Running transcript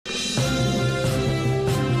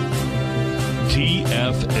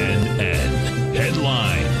TFNN.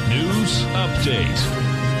 Headline News Update.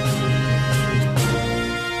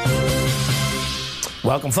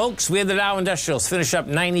 Welcome, folks. We have the Dow Industrials finish up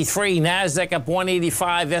 93, NASDAQ up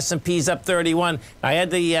 185, S&P's up 31. I had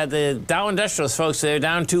the Dow Industrials, folks. They're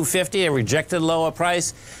down 250. A rejected lower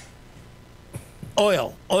price.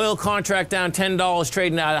 Oil contract down $10,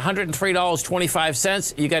 trading at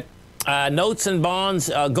 $103.25. You got notes and bonds.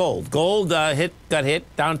 Gold got hit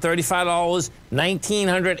down $35,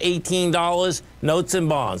 $1,918. Notes and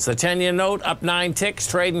bonds. The 10-year note up 9 ticks,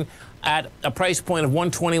 trading at a price point of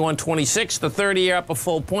 121.26. The 30-year up a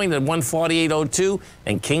full point at 148.02.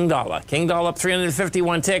 And King Dollar up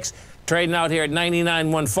 351 ticks, trading out here at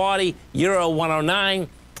 99.140. Euro 109.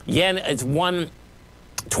 Yen it's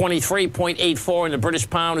 123.84, and the British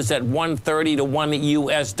pound is at 130 to 1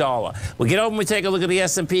 US dollar. We get over and we take a look at the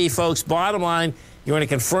S&P, folks. Bottom line, you're in a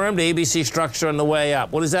confirmed ABC structure on the way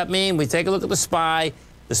up. What does that mean? We take a look at the SPY.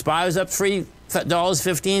 The SPY was up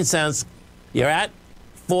 $3.15. You're at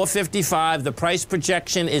 455. The price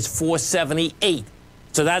projection is 478.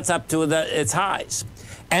 So that's up to its highs.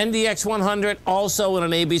 NDX 100 also in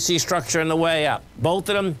an ABC structure on the way up. Both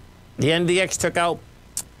of them, the NDX took out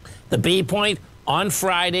the B point on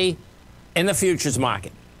Friday in the futures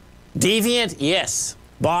market. Deviant, yes.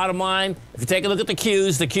 Bottom line, if you take a look at the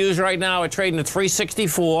Qs right now are trading at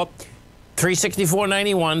 364,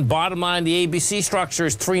 364.91. Bottom line, the ABC structure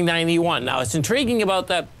is 391. Now, it's intriguing about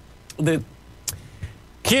that, the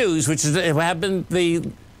Qs, which have been the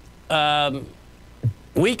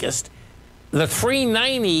weakest. The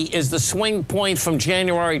 390 is the swing point from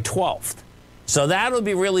January 12th. So that would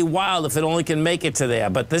be really wild if it only can make it to there.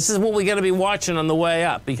 But this is what we're going to be watching on the way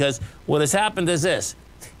up, because what has happened is this,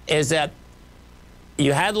 is that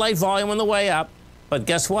you had light volume on the way up, but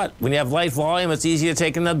guess what? When you have light volume, it's easier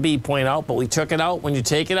taking the B point out, but we took it out. When you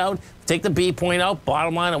take it out, take the B point out,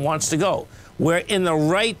 bottom line, it wants to go. We're in the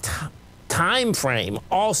right time frame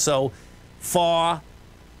also for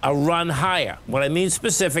a run higher. What I mean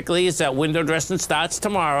specifically is that window dressing starts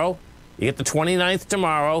tomorrow. You get the 29th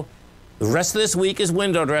tomorrow. The rest of this week is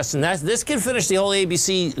window dressing. This can finish the whole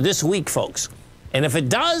ABC this week, folks. And if it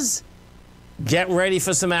does, get ready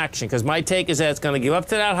for some action, because my take is that it's going to give up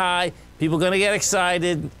to that high. People are going to get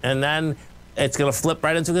excited, and then it's going to flip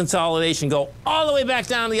right into consolidation, go all the way back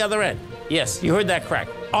down the other end. Yes, you heard that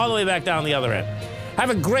correct. All the way back down the other end.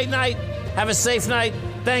 Have a great night. Have a safe night.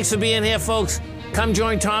 Thanks for being here, folks. Come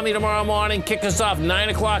join Tommy tomorrow morning. Kick us off 9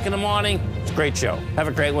 o'clock in the morning. It's a great show. Have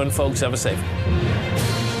a great one, folks. Have a safe one.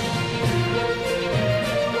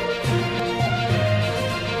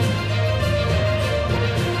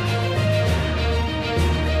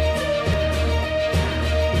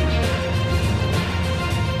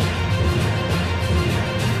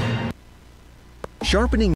 Sharpening